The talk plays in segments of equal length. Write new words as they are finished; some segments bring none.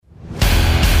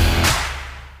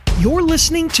You're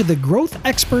listening to the Growth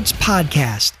Experts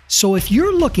Podcast. So if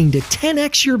you're looking to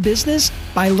 10x your business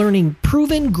by learning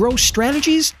proven growth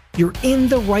strategies, you're in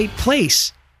the right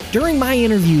place. During my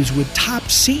interviews with top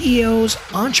CEOs,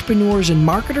 entrepreneurs, and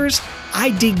marketers, I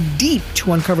dig deep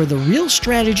to uncover the real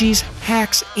strategies,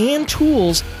 hacks, and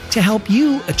tools to help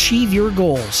you achieve your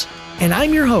goals. And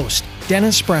I'm your host,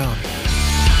 Dennis Brown.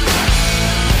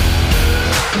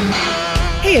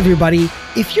 Hey everybody,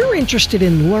 if you're interested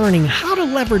in learning how to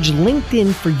leverage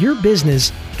LinkedIn for your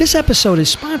business, this episode is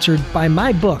sponsored by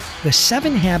my book, The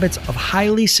 7 Habits of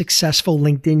Highly Successful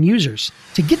LinkedIn Users.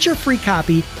 To get your free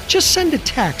copy, just send a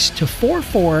text to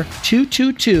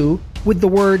 44222 with the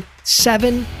word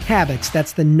 7 habits.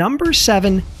 That's the number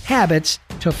 7 habits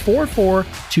to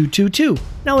 44222.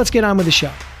 Now let's get on with the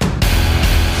show.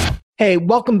 Hey,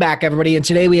 welcome back, everybody. And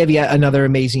today we have yet another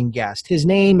amazing guest. His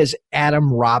name is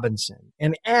Adam Robinson.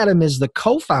 And Adam is the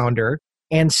co-founder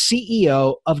and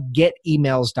CEO of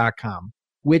GetEmails.com,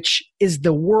 which is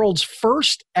the world's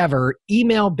first ever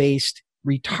email-based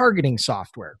retargeting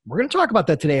software. We're going to talk about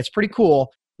that today. It's pretty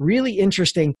cool, really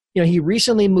interesting. You know, he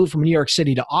recently moved from New York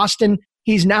City to Austin.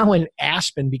 He's now in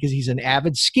Aspen because he's an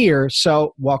avid skier.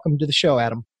 So welcome to the show,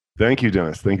 Adam. Thank you,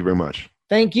 Dennis. Thank you very much.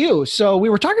 Thank you. So we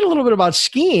were talking a little bit about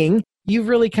skiing. You've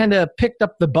really kind of picked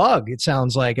up the bug, it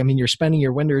sounds like. I mean, you're spending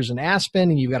your winters in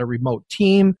Aspen and you've got a remote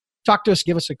team. Talk to us,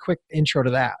 give us a quick intro to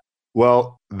that.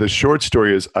 Well, the short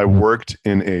story is I worked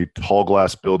in a tall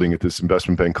glass building at this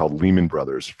investment bank called Lehman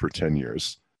Brothers for 10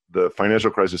 years. The financial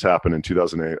crisis happened in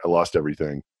 2008. I lost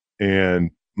everything.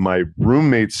 And my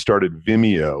roommates started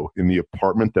Vimeo in the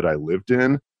apartment that I lived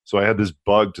in. So I had this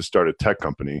bug to start a tech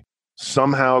company.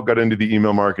 Somehow got into the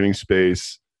email marketing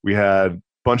space. We had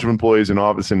bunch of employees in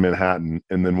office in Manhattan.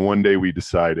 And then one day we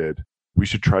decided we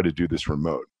should try to do this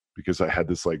remote because I had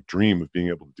this like dream of being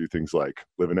able to do things like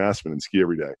live in Aspen and ski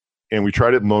every day. And we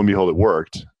tried it and lo and behold, it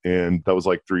worked. And that was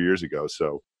like 3 years ago.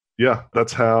 So yeah,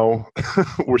 that's how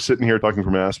we're sitting here talking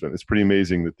from Aspen. It's pretty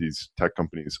amazing that these tech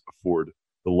companies afford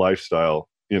the lifestyle.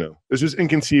 You know, it's just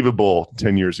inconceivable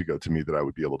 10 years ago to me that I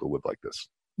would be able to live like this.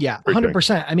 Yeah,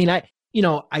 100%. I mean, I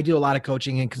do a lot of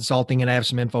coaching and consulting and I have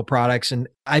some info products and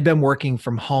I've been working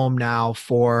from home now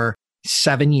for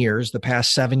 7 years, the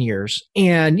past 7 years.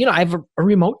 And, you know, I have a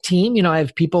remote team. You know, I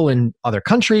have people in other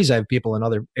countries. I have people in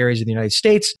other areas of the United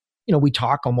States. You know, we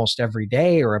talk almost every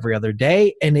day or every other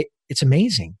day and it's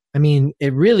amazing. I mean,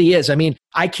 it really is. I mean,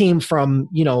 I came from,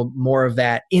 you know, more of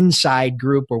that inside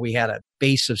group where we had a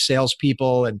base of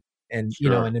salespeople and Sure. you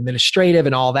know, and administrative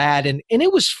and all that. And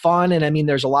it was fun. And I mean,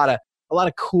 there's a lot of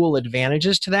cool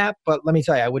advantages to that, but let me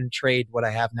tell you, I wouldn't trade what I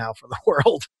have now for the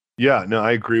world. Yeah, no,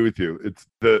 I agree with you. It's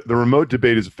the remote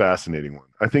debate is a fascinating one.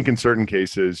 I think in certain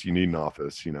cases you need an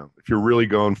office, you know. If you're really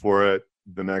going for it,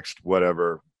 the next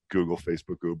whatever, Google,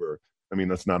 Facebook, Uber. I mean,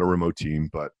 that's not a remote team,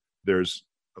 but there's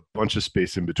a bunch of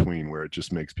space in between where it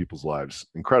just makes people's lives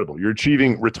incredible. You're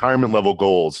achieving retirement level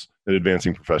goals and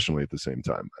advancing professionally at the same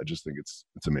time. I just think it's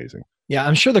amazing. Yeah,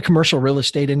 I'm sure the commercial real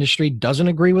estate industry doesn't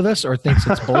agree with us or thinks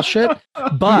it's bullshit,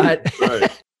 but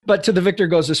Right. but to the victor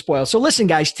goes the spoil. So listen,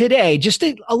 guys, today, just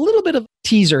a little bit of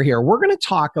teaser here. We're going to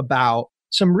talk about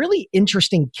some really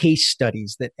interesting case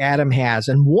studies that Adam has.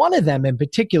 And one of them in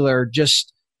particular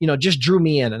just drew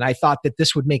me in. And I thought that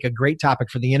this would make a great topic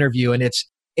for the interview. And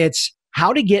it's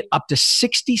how to get up to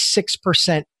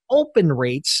 66% open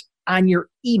rates on your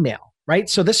email, right?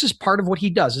 So this is part of what he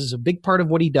does. This is a big part of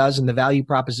what he does in the value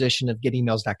proposition of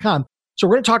GetEmails.com. So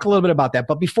we're going to talk a little bit about that.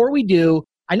 But before we do,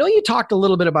 I know you talked a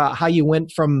little bit about how you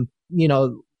went from, you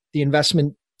know, the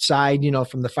investment side, you know,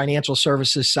 from the financial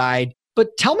services side. But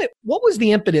tell me, what was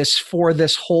the impetus for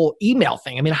this whole email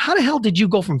thing? I mean, how the hell did you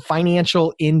go from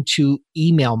financial into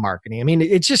email marketing? I mean,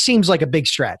 it just seems like a big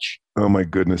stretch. Oh my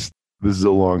goodness. This is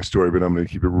a long story, but I'm going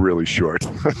to keep it really short.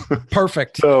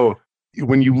 Perfect. So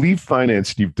when you leave finance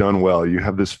and you've done well, you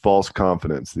have this false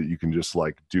confidence that you can just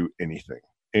like do anything.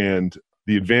 And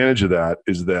the advantage of that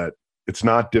is that it's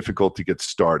not difficult to get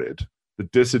started. The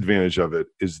disadvantage of it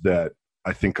is that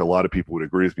I think a lot of people would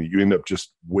agree with me. You end up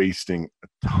just wasting a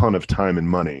ton of time and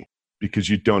money because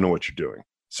you don't know what you're doing.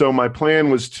 So my plan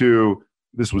was to,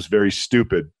 this was very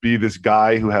stupid, be this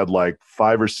guy who had like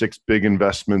 5 or 6 big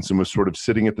investments and was sort of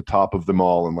sitting at the top of them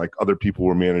all and like other people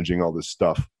were managing all this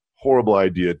stuff. Horrible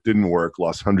idea. Didn't work.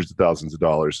 Lost hundreds of thousands of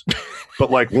dollars.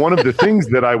 But like one of the things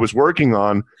that I was working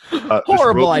on,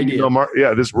 horrible idea.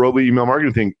 This Roly email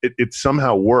marketing thing, it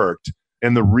somehow worked.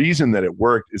 And the reason that it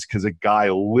worked is because a guy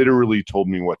literally told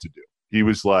me what to do. He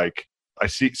was like,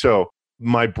 so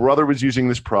my brother was using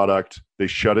this product. They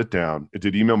shut it down. It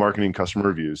did email marketing, customer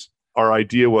reviews. Our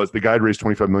idea was the guy had raised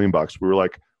 $25 million. We were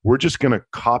like, we're just going to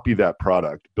copy that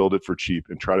product, build it for cheap,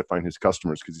 and try to find his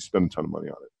customers because he spent a ton of money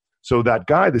on it. So that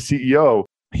guy, the CEO,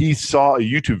 he saw a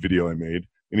YouTube video I made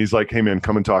and he's like, hey man,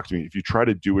 come and talk to me. If you try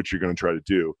to do what you're going to try to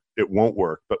do, it won't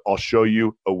work, but I'll show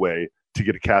you a way to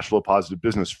get a cash flow positive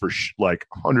business for like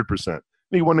 100%. And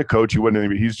he wasn't a coach, he wasn't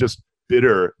anybody. He's just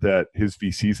bitter that his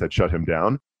VCs had shut him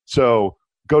down. So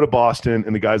go to Boston,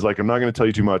 and the guy's like, I'm not going to tell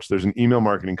you too much. There's an email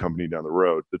marketing company down the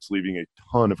road that's leaving a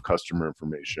ton of customer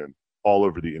information all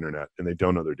over the internet, and they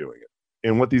don't know they're doing it.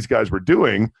 And what these guys were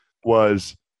doing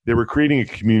was they were creating a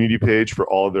community page for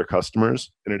all of their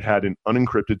customers, and it had an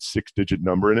unencrypted 6-digit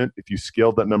number in it. If you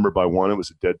scaled that number by 1, it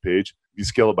was a dead page. If you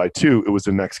scale it by 2, it was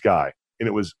the next guy. And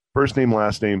it was first name,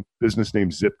 last name, business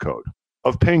name, zip code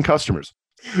of paying customers.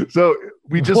 So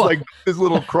we just like this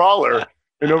little crawler.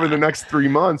 And over the next 3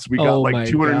 months, we got like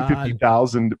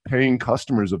 250,000 paying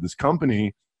customers of this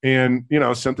company, and,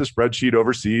 sent the spreadsheet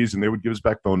overseas, and they would give us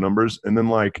back phone numbers. And then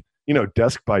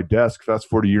desk by desk, fast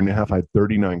forward a year and a half, I had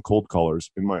 39 cold callers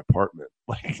in my apartment,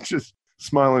 like just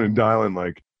smiling and dialing,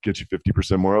 like get you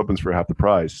 50% more opens for half the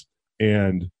price.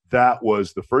 And that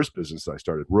was the first business I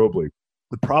started, Robly.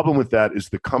 The problem with that is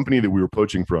the company that we were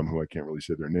poaching from, who I can't really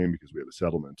say their name because we have a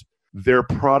settlement, their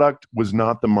product was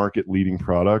not the market leading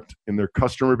product, and their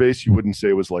customer base, you wouldn't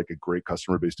say was like a great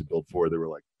customer base to build for. They were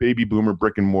like baby boomer,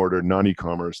 brick and mortar,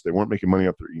 non-e-commerce. They weren't making money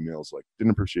off their emails, like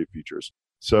didn't appreciate features.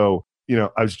 So,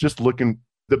 I was just looking,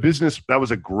 the business, that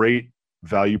was a great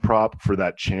value prop for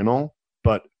that channel,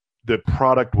 but the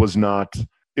product was not,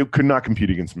 it could not compete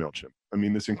against MailChimp. I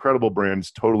mean, this incredible brand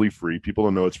is totally free. People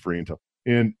don't know it's free until,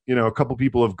 and a couple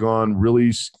people have gone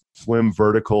really slim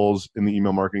verticals in the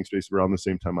email marketing space around the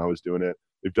same time I was doing it.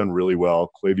 They've done really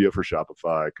well. Klaviyo for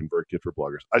Shopify, ConvertKit for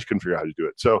bloggers. I just couldn't figure out how to do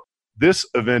it. So this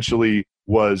eventually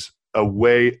was a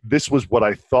way, this was what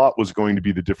I thought was going to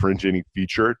be the differentiating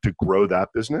feature to grow that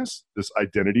business, this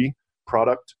identity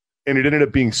product. And it ended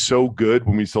up being so good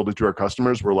when we sold it to our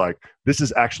customers. We're like, this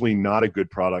is actually not a good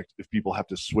product if people have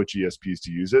to switch ESPs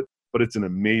to use it, but it's an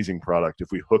amazing product if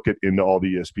we hook it into all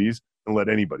the ESPs and let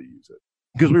anybody use it.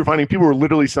 Because we were finding people were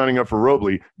literally signing up for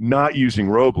Robly, not using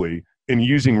Robly, and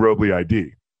using Robly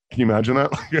ID. Can you imagine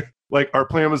that? Like our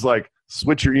plan was like,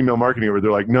 switch your email marketing over. They're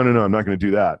like, no, I'm not going to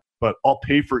do that. But I'll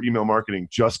pay for email marketing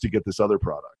just to get this other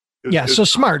product. So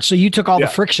smart. So you took all the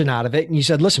friction out of it and you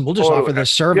said, listen, we'll just offer this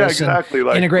service and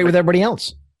integrate with everybody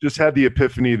else. Just had the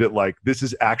epiphany that like, this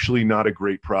is actually not a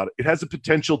great product. It has the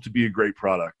potential to be a great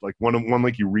product. Like one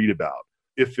like you read about,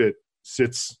 if it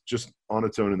sits just on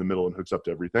its own in the middle and hooks up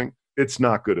to everything. It's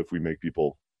not good if we make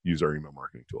people use our email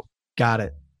marketing tool. Got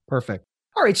it. Perfect.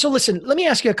 All right. So listen, let me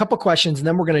ask you a couple questions and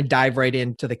then we're going to dive right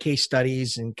into the case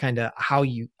studies and kind of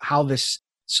how this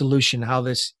solution, how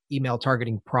this email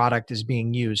targeting product is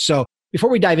being used. So before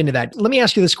we dive into that, let me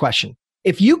ask you this question.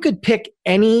 If you could pick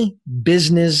any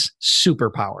business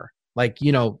superpower, like,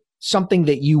 something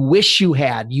that you wish you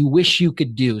had, you wish you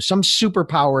could do, some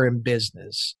superpower in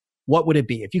business, what would it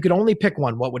be? If you could only pick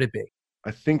one, what would it be?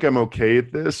 I think I'm okay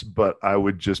at this, but I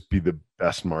would just be the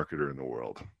best marketer in the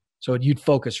world. So you'd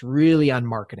focus really on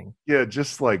marketing. Yeah,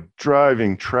 just like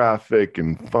driving traffic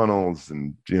and funnels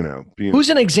and, being... Who's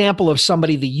an example of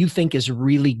somebody that you think is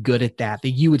really good at that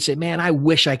you would say, man, I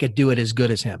wish I could do it as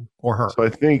good as him or her? So I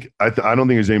think, I don't think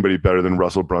there's anybody better than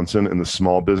Russell Brunson in the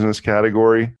small business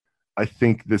category. I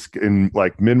think this, in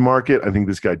like mid-market, I think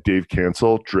this guy, Dave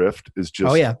Cancel, Drift, is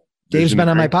just... Oh, yeah. Dave's been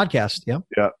on my podcast. Yeah.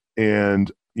 Yeah.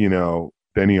 And,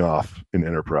 Benioff in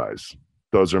enterprise.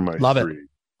 Those are my Love three. It.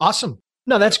 Awesome.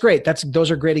 No, that's great.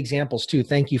 Those are great examples too.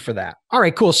 Thank you for that. All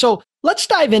right, cool. So let's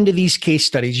dive into these case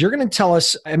studies. You're going to tell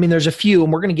us, there's a few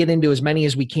and we're going to get into as many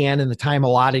as we can in the time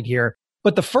allotted here.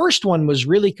 But the first one was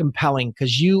really compelling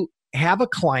because you have a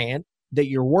client that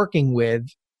you're working with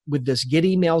this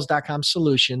getemails.com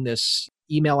solution, this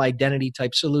email identity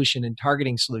type solution and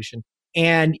targeting solution.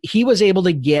 And he was able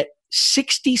to get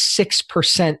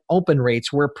 66% open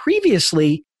rates where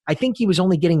previously I think he was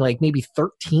only getting like maybe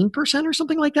 13% or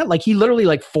something like that. Like he literally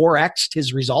like 4x'd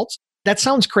his results. That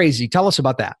sounds crazy. Tell us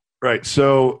about that. Right.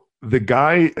 So the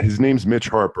guy, his name's Mitch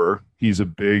Harper. He's a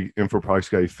big info products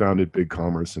guy. He founded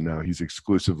BigCommerce and now he's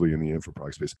exclusively in the info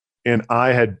product space. And I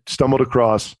had stumbled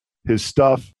across his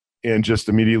stuff and just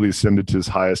immediately ascended to his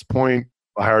highest point.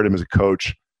 I hired him as a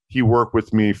coach. He worked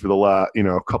with me for the last,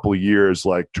 a couple of years,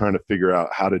 like trying to figure out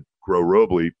how to grow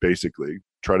Robly, basically.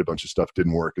 Tried a bunch of stuff,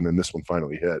 didn't work. And then this one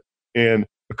finally hit. And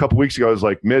a couple of weeks ago, I was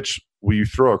like, Mitch, will you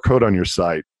throw a code on your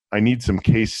site? I need some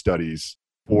case studies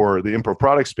for the info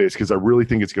product space because I really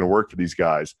think it's going to work for these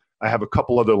guys. I have a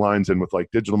couple other lines in with like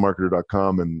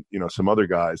digitalmarketer.com and, some other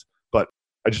guys, but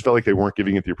I just felt like they weren't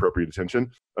giving it the appropriate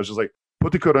attention. I was just like,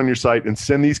 put the code on your site and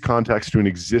send these contacts to an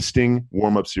existing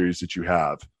warm-up series that you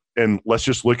have. And let's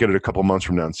just look at it a couple months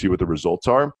from now and see what the results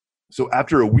are. So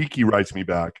after a week, he writes me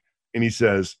back and he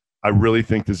says, I really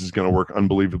think this is going to work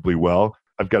unbelievably well.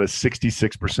 I've got a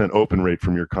 66% open rate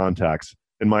from your contacts,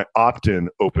 and my opt-in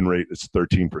open rate is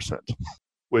 13%,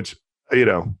 which,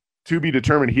 to be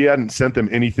determined. He hadn't sent them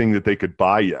anything that they could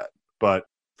buy yet. But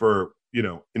for,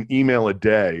 an email a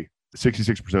day,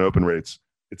 66% open rates,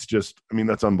 it's just,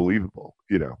 that's unbelievable,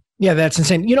 Yeah, that's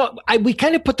insane. We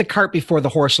kind of put the cart before the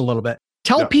horse a little bit.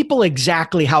 Tell people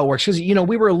exactly how it works. Because,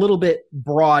 we were a little bit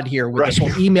broad here with this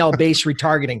whole email-based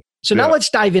retargeting. So now let's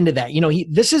dive into that.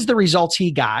 This is the results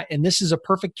he got, and this is a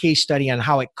perfect case study on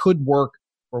how it could work,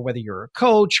 or whether you're a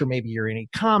coach, or maybe you're in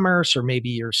e-commerce, or maybe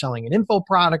you're selling an info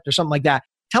product or something like that.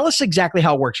 Tell us exactly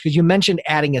how it works, because you mentioned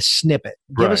adding a snippet.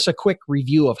 Give us a quick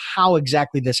review of how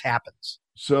exactly this happens.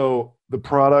 So the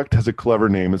product has a clever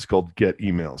name. It's called Get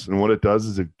Emails. And what it does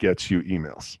is it gets you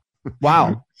emails.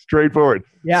 Wow. Straightforward.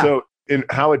 Yeah. So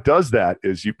how it does that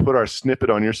is you put our snippet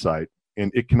on your site,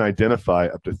 and it can identify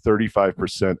up to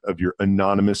 35% of your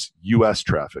anonymous US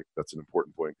traffic. That's an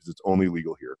important point because it's only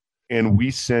legal here. And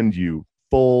we send you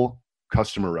full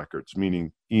customer records,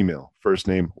 meaning email, first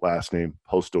name, last name,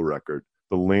 postal record,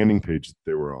 the landing page that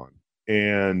they were on.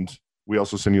 And we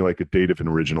also send you like a date of an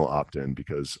original opt-in,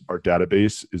 because our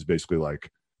database is basically like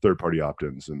third-party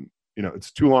opt-ins. And,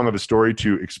 it's too long of a story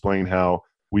to explain how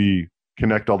we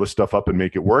connect all this stuff up and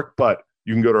make it work. But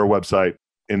you can go to our website,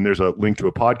 and there's a link to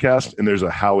a podcast, and there's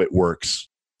a how it works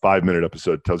 5-minute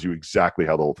episode. Tells you exactly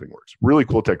how the whole thing works. Really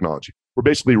cool technology. We're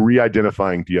basically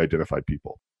re-identifying de-identified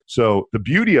people. So the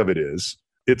beauty of it is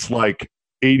it's like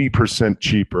 80%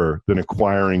 cheaper than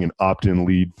acquiring an opt-in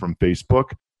lead from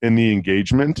Facebook, and the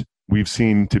engagement we've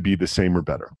seen to be the same or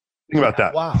better. Think about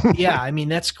that. Wow. Yeah.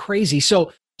 That's crazy.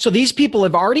 So these people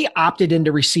have already opted in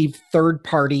to receive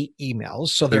third-party emails.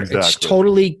 So it's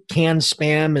totally canned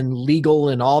spam and legal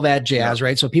and all that jazz,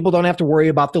 right? So people don't have to worry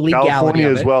about the legality California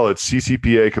of it. As well, it's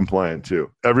CCPA compliant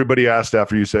too. Everybody asked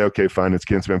after you say, okay, fine, it's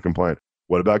canned spam compliant.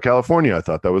 What about California? I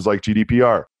thought that was like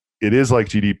GDPR. It is like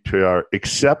GDPR,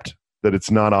 except that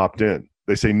it's not opt-in.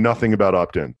 They say nothing about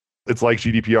opt-in. It's like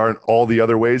GDPR in all the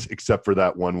other ways, except for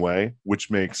that one way, which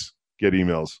makes Get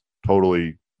Emails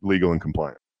totally legal and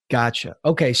compliant. Gotcha.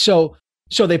 Okay. So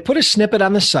they put a snippet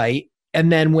on the site,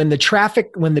 and then when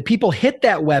the people hit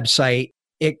that website,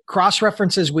 it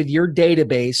cross-references with your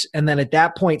database. And then at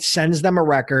that point sends them a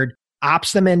record,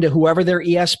 opts them into whoever their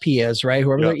ESP is, right?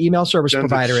 Whoever their email service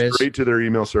provider is. Straight to their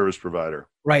email service provider.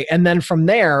 Right. And then from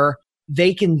there,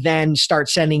 they can then start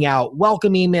sending out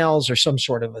welcome emails or some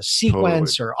sort of a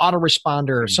sequence or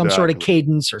autoresponder or some sort of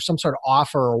cadence or some sort of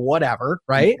offer or whatever,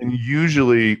 right? And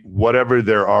usually whatever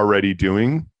they're already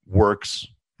doing works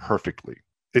perfectly.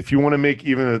 If you want to make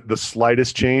even the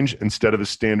slightest change, instead of a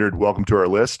standard welcome to our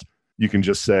list, you can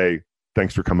just say,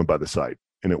 thanks for coming by the site.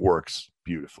 And it works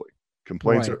beautifully.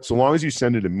 Complaints are, so long as you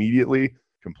send it immediately,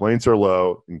 complaints are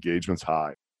low, engagement's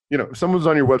high. If someone's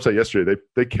on your website yesterday,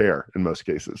 they care in most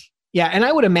cases. Yeah. And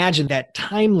I would imagine that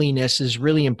timeliness is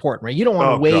really important, right? You don't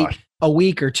want to wait a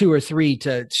week or 2 or 3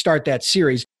 to start that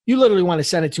series. You literally want to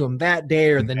send it to them that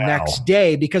day or the next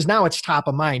day, because now it's top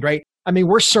of mind, right?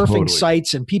 We're surfing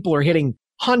sites, and people are hitting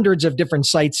hundreds of different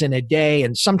sites in a day.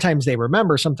 And sometimes they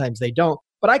remember, sometimes they don't.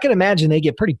 But I can imagine they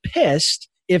get pretty pissed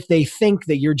if they think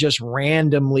that you're just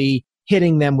randomly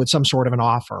hitting them with some sort of an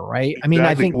offer, right? Exactly.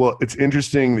 I think, well, it's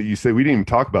interesting that you say, we didn't even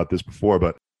talk about this before,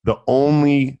 but the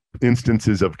only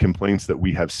instances of complaints that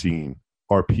we have seen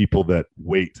are people that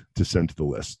wait to send to the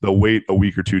list. They'll wait a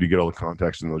week or 2 to get all the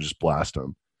contacts, and they'll just blast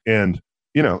them. And,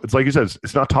 it's like you said,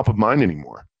 it's not top of mind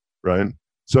anymore, right?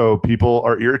 So people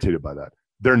are irritated by that.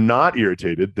 They're not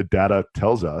irritated, the data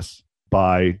tells us,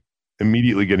 by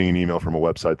immediately getting an email from a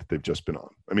website that they've just been on.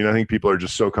 I think people are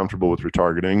just so comfortable with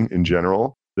retargeting in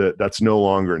general that that's no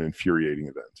longer an infuriating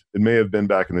event. It may have been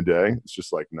back in the day. It's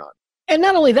just like not. And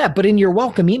not only that, but in your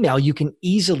welcome email, you can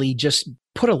easily just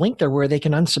put a link there where they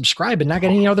can unsubscribe and not get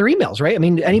any other emails, right?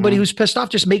 Anybody who's pissed off,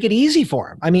 just make it easy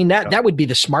for them. That would be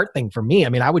the smart thing for me.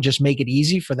 I would just make it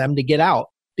easy for them to get out,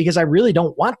 because I really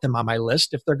don't want them on my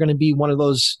list if they're going to be one of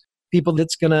those people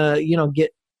that's going to,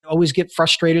 always get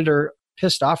frustrated or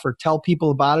pissed off or tell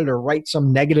people about it or write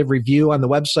some negative review on the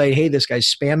website. Hey, this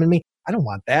guy's spamming me. I don't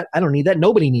want that. I don't need that.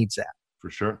 Nobody needs that. For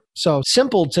sure. So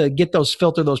simple to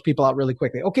filter those people out really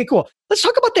quickly. Okay, cool. Let's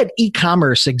talk about that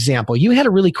e-commerce example. You had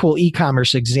a really cool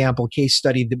e-commerce example case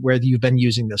study where you've been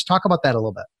using this. Talk about that a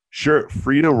little bit. Sure.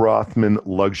 Frida Rothman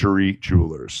Luxury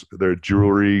Jewelers. They're a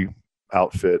jewelry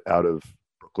outfit out of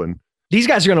Brooklyn. These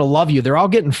guys are going to love you. They're all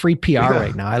getting free PR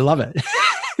right now. I love it.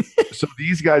 So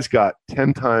these guys got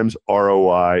 10 times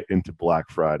ROI into Black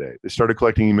Friday. They started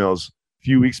collecting emails a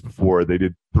few weeks before. They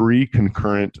did 3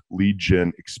 concurrent lead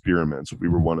gen experiments. We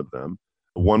were one of them.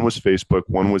 One was Facebook,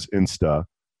 one was Insta,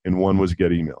 and one was Get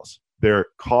Emails. Their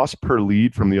cost per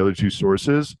lead from the other 2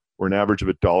 sources were an average of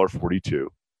 $1.42.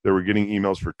 They were getting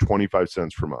emails for 25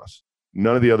 cents from us.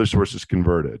 None of the other sources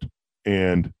converted,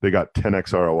 and they got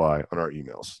 10x ROI on our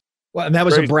emails. Well, and that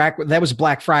was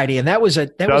Black Friday, and that was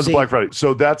Black Friday.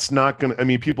 So that's not going to, I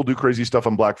mean, people do crazy stuff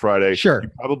on Black Friday. Sure. You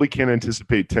probably can't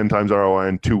anticipate 10 times ROI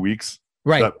in 2 weeks.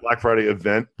 Right. That Black Friday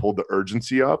event pulled the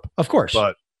urgency up. Of course.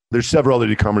 But there's several other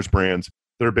e-commerce brands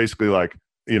that are basically like,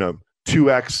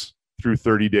 2x through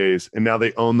 30 days, and now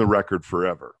they own the record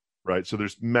forever, right? So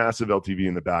there's massive LTV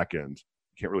in the back end.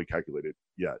 You can't really calculate it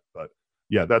yet, but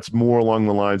yeah, that's more along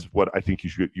the lines of what I think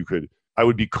I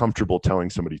would be comfortable telling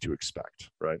somebody to expect,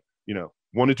 right?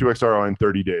 1 to 2x ROI in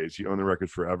 30 days, you own the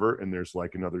record forever, and there's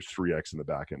like another 3x in the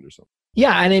back end or something.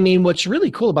 Yeah, and I mean, what's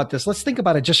really cool about this, let's think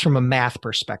about it just from a math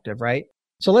perspective, right?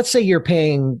 So let's say you're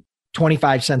paying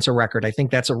 25 cents a record. I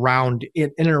think that's around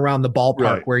in and around the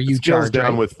ballpark where you charge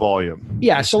down with volume.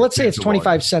 Yeah. So let's say it's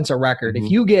 25 cents a record. Mm-hmm.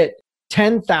 If you get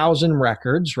 10,000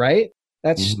 records, right?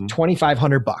 That's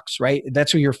 $2,500, right?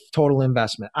 That's your total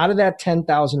investment. Out of that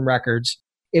 10,000 records,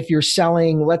 if you're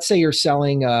selling, let's say you're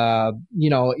selling,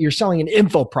 you're selling an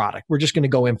info product. We're just going to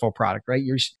go info product, right?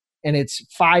 And it's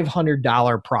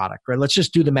 $500 product, right? Let's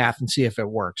just do the math and see if it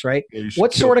works, right? Yeah,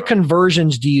 what sort of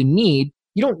conversions do you need?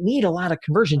 You don't need a lot of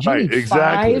conversions. You need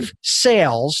 5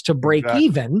 sales to break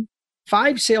even.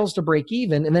 5 sales to break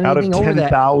even, and then anything over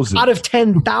that out of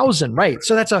 10,000, right?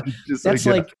 So that's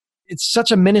it's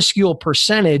such a minuscule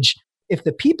percentage. If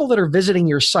the people that are visiting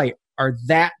your site are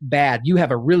that bad, you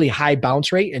have a really high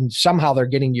bounce rate, and somehow they're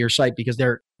getting to your site because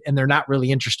they're not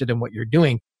really interested in what you're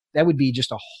doing. That would be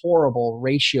just a horrible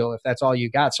ratio if that's all you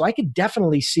got. So I could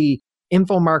definitely see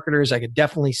info marketers. I could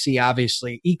definitely see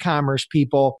obviously e-commerce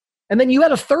people. And then you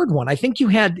had a third one. I think you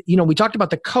had, we talked about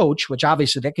the coach, which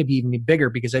obviously that could be even bigger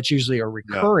because that's usually a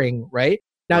recurring, right?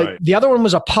 Now, the other one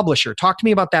was a publisher. Talk to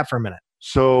me about that for a minute.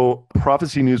 So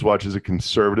Prophecy Newswatch is a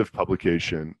conservative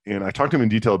publication. And I talked to him in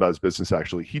detail about his business,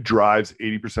 actually. He drives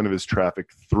 80% of his traffic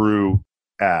through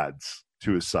ads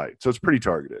to his site. So it's pretty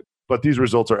targeted. But these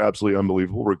results are absolutely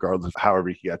unbelievable, regardless of however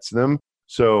he gets them.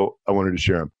 So I wanted to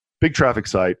share them. Big traffic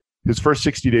site. His first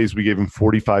 60 days, we gave him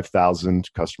 45,000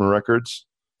 customer records.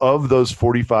 Of those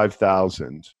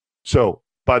 45,000, so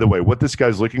by the way, what this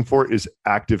guy's looking for is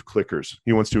active clickers.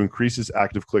 He wants to increase his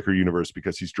active clicker universe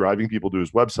because he's driving people to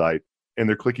his website and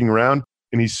they're clicking around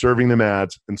and he's serving them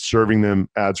ads and serving them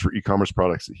ads for e-commerce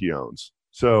products that he owns.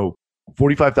 So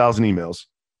 45,000 emails,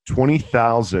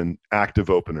 20,000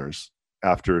 active openers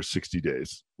after 60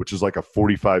 days, which is like a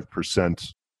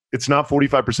 45%. It's not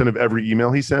 45% of every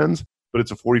email he sends, but it's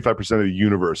a 45% of the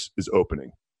universe is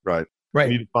opening, right? Right.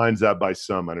 And he defines that by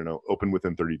open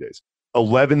within 30 days.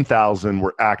 11,000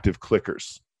 were active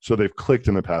clickers. So they've clicked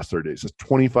in the past 30 days. That's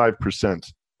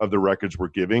 25% of the records we're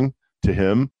giving to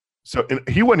him. So and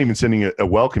he wasn't even sending a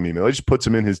welcome email. He just puts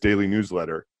them in his daily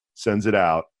newsletter, sends it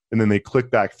out, and then they click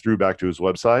back to his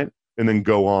website and then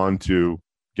go on to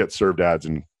get served ads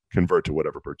and convert to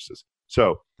whatever purchases.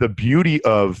 So the beauty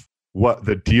of what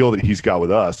the deal that he's got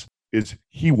with us is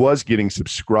he was getting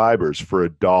subscribers for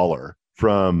 $1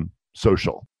 from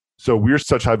social. So we're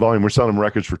such high volume, we're selling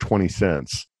records for 20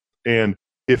 cents. And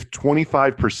if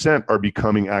 25% are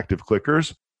becoming active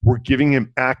clickers, we're giving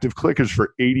him active clickers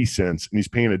for 80 cents and he's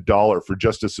paying $1 for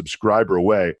just a subscriber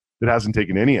away that hasn't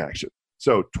taken any action.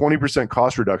 So 20%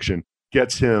 cost reduction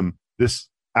gets him this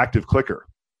active clicker.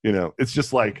 It's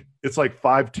just like, it's like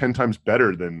 5-10 times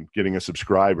better than getting a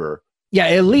subscriber. Yeah,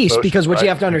 at least, because what you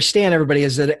have to understand, everybody,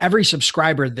 is that every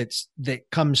subscriber that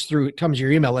comes to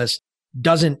your email list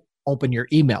doesn't open your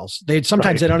emails.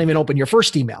 Sometimes they don't even open your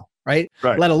first email, right?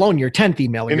 Let alone your 10th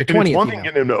email or your 20th email. It's one thing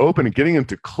getting him to open and getting him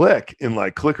to click and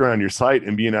like click around your site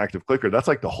and be an active clicker. That's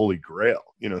like the holy grail,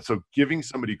 So giving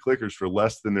somebody clickers for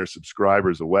less than their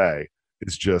subscribers away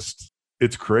is just,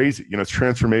 it's crazy. It's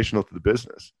transformational to the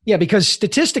business. Yeah, because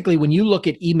statistically, when you look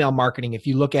at email marketing, if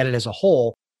you look at it as a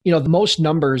whole, the most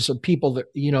numbers of people that,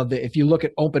 if you look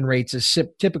at open rates is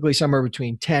typically somewhere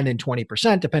between 10 and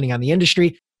 20%, depending on the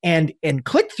industry. And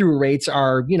click-through rates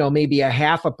are, maybe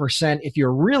 0.5%. If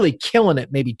you're really killing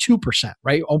it, maybe 2%,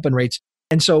 right? Open rates.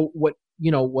 And so what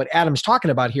Adam's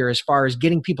talking about here, as far as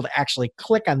getting people to actually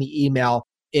click on the email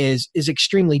is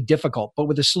extremely difficult. But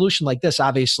with a solution like this,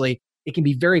 obviously, it can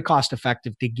be very cost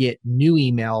effective to get new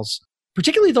emails,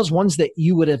 particularly those ones that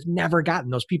you would have never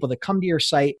gotten, those people that come to your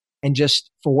site and just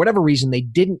for whatever reason, they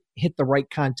didn't hit the right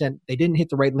content. They didn't hit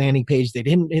the right landing page. They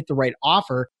didn't hit the right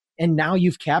offer. And now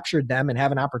you've captured them and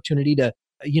have an opportunity to,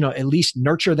 at least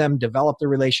nurture them, develop the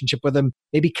relationship with them,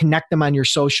 maybe connect them on your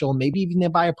social, maybe even they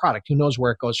buy a product. Who knows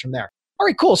where it goes from there? All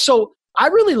right, cool. So I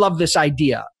really love this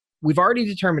idea. We've already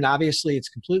determined, obviously, it's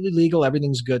completely legal.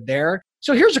 Everything's good there.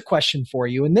 So here's a question for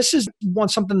you. And this is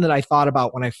something that I thought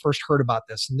about when I first heard about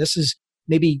this. And this is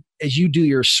maybe as you do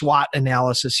your SWOT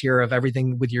analysis here of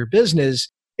everything with your business,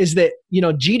 is that,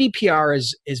 GDPR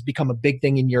is become a big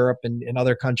thing in Europe and in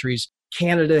other countries.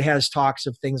 Canada has talks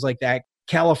of things like that.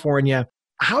 California.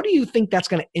 How do you think that's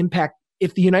going to impact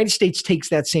if the United States takes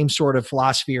that same sort of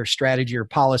philosophy or strategy or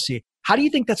policy? How do you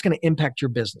think that's going to impact your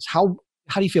business? How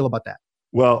do you feel about that?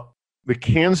 Well, the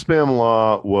CAN-SPAM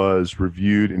law was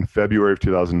reviewed in February of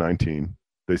 2019.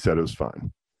 They said it was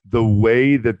fine. The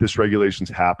way that this regulation's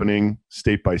happening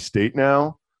state by state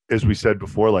now, as we said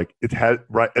before, like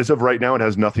as of right now, it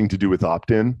has nothing to do with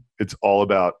opt-in. It's all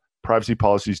about privacy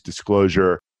policies,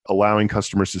 disclosure, allowing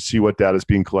customers to see what data is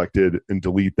being collected and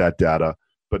delete that data,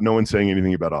 but no one's saying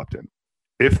anything about opt-in.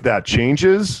 If that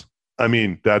changes,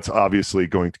 that's obviously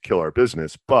going to kill our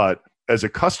business. But as a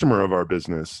customer of our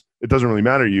business, it doesn't really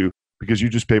matter to you because you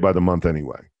just pay by the month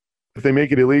anyway. If they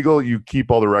make it illegal, you keep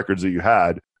all the records that you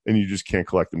had and you just can't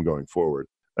collect them going forward.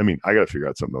 I got to figure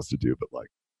out something else to do, but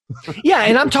yeah,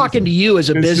 and I'm talking to you as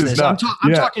a business. I'm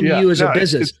talking to you as a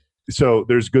business. So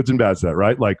there's goods and bads to that,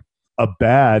 right? Like a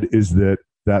bad is that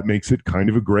makes it kind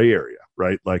of a gray area,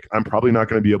 right? Like I'm probably not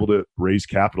going to be able to raise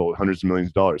capital at hundreds of millions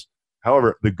of dollars.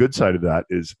 However, the good side of that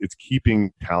is it's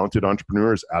keeping talented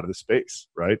entrepreneurs out of the space,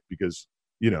 right? Because,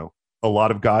 a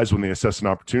lot of guys, when they assess an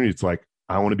opportunity, it's like,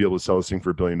 I want to be able to sell this thing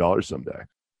for $1 billion someday.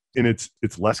 And it's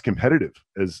less competitive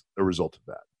as a result of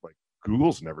that. Like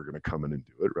Google's never going to come in and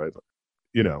do it, right?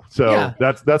 So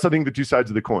that's I think the two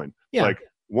sides of the coin. Yeah. Like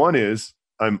one is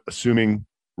I'm assuming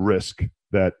risk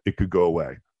that it could go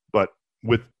away. But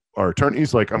with our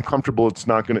attorneys, like I'm comfortable it's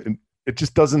not going to, it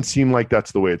just doesn't seem like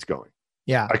that's the way it's going.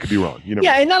 Yeah. I could be wrong.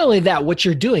 Yeah. And not only that, what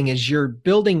you're doing is you're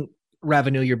building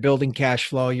revenue, you're building cash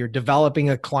flow, you're developing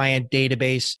a client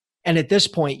database. And at this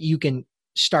point, you can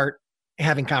start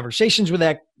having conversations with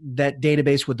that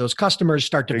database with those customers,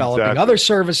 start developing other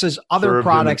services, other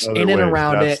products in and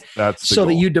around it so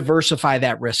that you diversify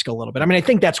that risk a little bit. I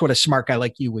think that's what a smart guy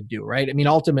like you would do, right?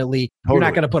 Ultimately, you're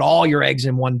not going to put all your eggs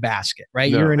in one basket,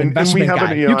 right? No. You're an investment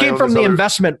guy. You came from the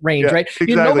investment range, right?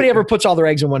 Exactly. Nobody ever puts all their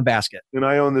eggs in one basket. And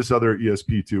I own this other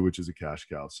ESP too, which is a cash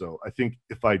cow. So I think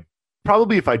if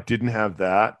I didn't have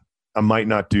that, I might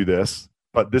not do this.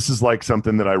 But this is like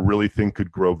something that I really think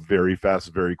could grow very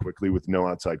fast, very quickly with no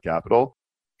outside capital.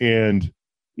 And,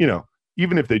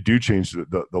 even if they do change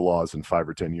the laws in 5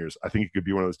 or 10 years, I think it could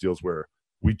be one of those deals where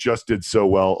we just did so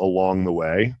well along the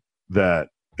way that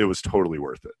it was totally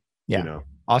worth it. Yeah.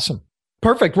 Awesome.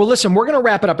 Perfect. Well, listen, we're going to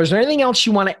wrap it up. Is there anything else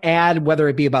you want to add, whether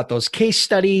it be about those case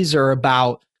studies or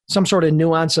about some sort of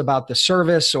nuance about the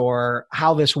service or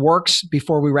how this works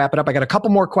before we wrap it up? I got a couple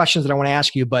more questions that I want to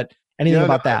ask you, but anything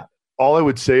about that? All I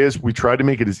would say is we tried to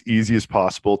make it as easy as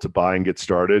possible to buy and get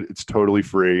started. It's totally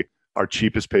free. Our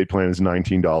cheapest paid plan is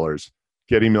 $19.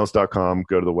 Getemails.com,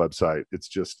 go to the website. It's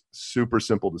just super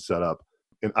simple to set up.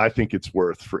 And I think it's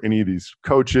worth for any of these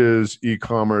coaches,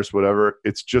 e-commerce, whatever,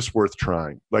 it's just worth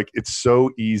trying. Like it's so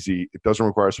easy. It doesn't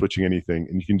require switching anything.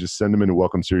 And you can just send them into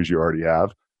welcome series you already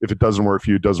have. If it doesn't work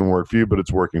for you, it doesn't work for you, but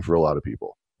it's working for a lot of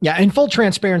people. Yeah. In full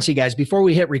transparency, guys, before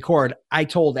we hit record, I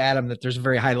told Adam that there's a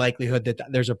very high likelihood that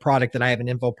there's a product that I have, an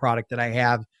info product that I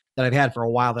have that I've had for a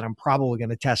while that I'm probably going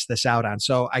to test this out on.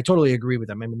 So I totally agree with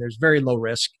him. There's very low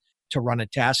risk to run a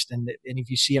test. And if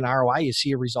you see an ROI, you see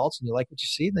your results and you like what you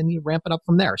see, then you ramp it up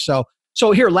from there. So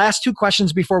here, last two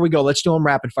questions before we go. Let's do them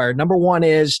rapid fire. Number one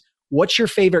is, what's your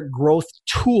favorite growth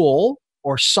tool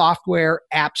or software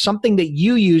app, something that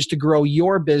you use to grow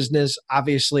your business,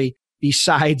 obviously,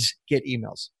 besides Get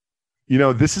Emails?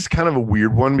 This is kind of a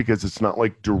weird one because it's not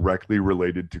like directly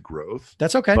related to growth.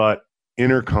 That's okay. But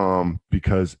Intercom,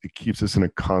 because it keeps us in a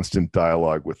constant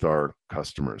dialogue with our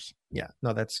customers. Yeah,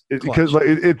 no, that's because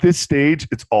at this stage,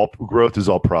 it's all growth is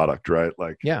all product, right?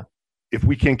 Like, yeah, if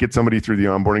we can't get somebody through the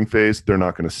onboarding phase, they're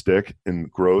not going to stick.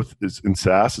 And growth in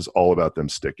SaaS is all about them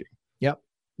sticking. Yep,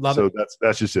 love it. So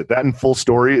that's just it. That in Full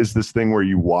Story is this thing where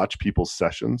you watch people's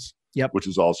sessions. Yep, which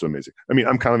is also amazing.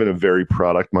 I'm kind of in a very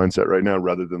product mindset right now,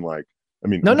 rather than like.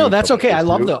 No, that's okay. I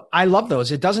love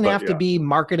those. It doesn't have to be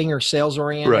marketing or sales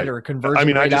oriented or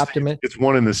conversion rate optimist. It's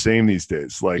one and the same these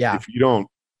days. Like if you don't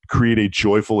create a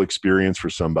joyful experience for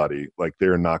somebody, like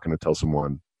they're not going to tell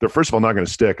someone. They're first of all not going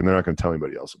to stick, and they're not going to tell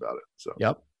anybody else about it. So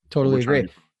yep, totally agree.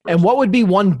 And what would be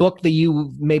one book that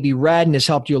you maybe read and has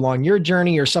helped you along your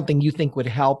journey, or something you think would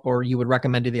help or you would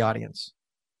recommend to the audience?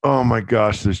 Oh my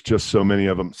gosh, there's just so many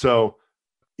of them. So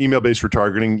email-based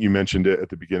retargeting, you mentioned it at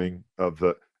the beginning of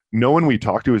no one we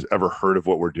talk to has ever heard of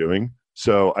what we're doing.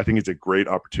 So I think it's a great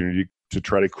opportunity to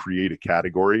try to create a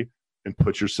category and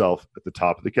put yourself at the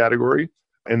top of the category.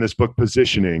 And this book,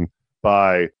 Positioning,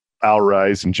 by Al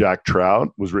Ries and Jack Trout,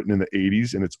 was written in the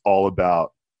 80s. And it's all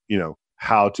about,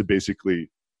 how to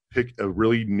basically pick a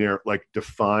really narrow,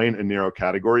 define a narrow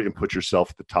category and put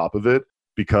yourself at the top of it.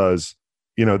 Because,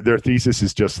 their thesis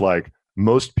is just like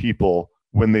most people,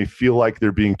 when they feel like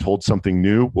they're being told something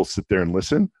new, will sit there and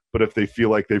listen. But if they feel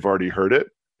like they've already heard it,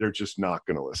 they're just not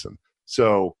going to listen.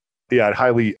 So yeah,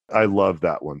 I love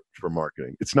that one for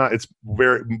marketing. It's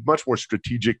very much more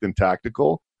strategic than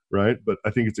tactical, right? But I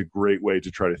think it's a great way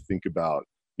to try to think about,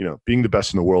 being the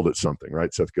best in the world at something,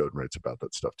 right? Seth Godin writes about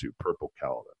that stuff too. Purple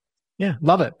Cow. Yeah,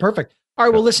 love it. Perfect. All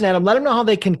right, well, listen, Adam, let them know how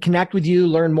they can connect with you,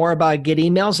 learn more about Get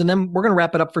Emails, and then we're going to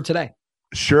wrap it up for today.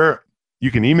 Sure. You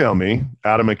can email me,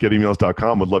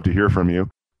 adam@getemails.com. Would love to hear from you.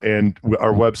 And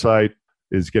our website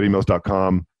is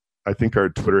getemails.com. I think our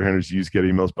Twitter handlers use Get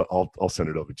Emails, but I'll send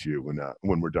it over to you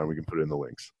when we're done. We can put it in the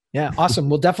links. Yeah, awesome.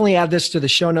 We'll definitely add this to the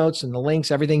show notes and the links,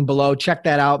 everything below. Check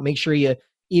that out. Make sure you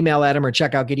email Adam or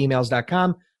check out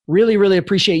getemails.com. Really, really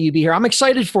appreciate you being here. I'm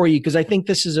excited for you because I think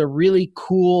this is a really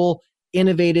cool,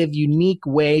 innovative, unique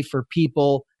way for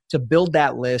people to build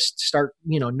that list, start,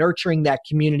 nurturing that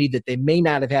community that they may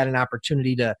not have had an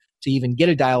opportunity to even get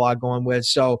a dialogue going with.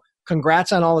 So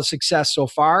congrats on all the success so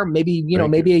far. Maybe,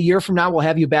 maybe a year from now, we'll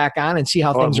have you back on and see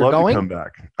how things are going. I'd love to come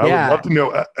back. I would love to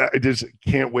know. I just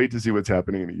can't wait to see what's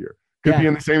happening in a year. Could be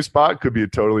in the same spot, could be a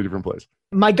totally different place.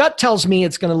 My gut tells me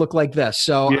it's going to look like this.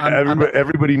 So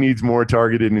everybody needs more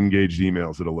targeted and engaged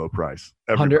emails at a low price.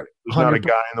 There's not a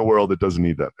guy in the world that doesn't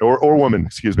need that, or woman,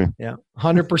 excuse me. Yeah,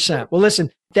 100%. Well, listen,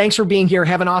 thanks for being here.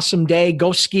 Have an awesome day.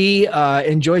 Go ski,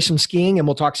 enjoy some skiing, and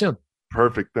we'll talk soon.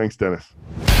 Perfect. Thanks, Dennis.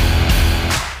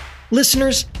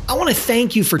 Listeners, I want to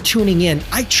thank you for tuning in.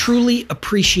 I truly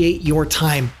appreciate your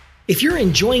time. If you're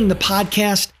enjoying the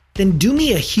podcast, then do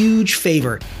me a huge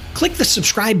favor. Click the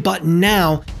subscribe button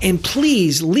now, and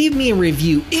please leave me a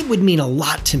review. It would mean a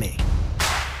lot to me.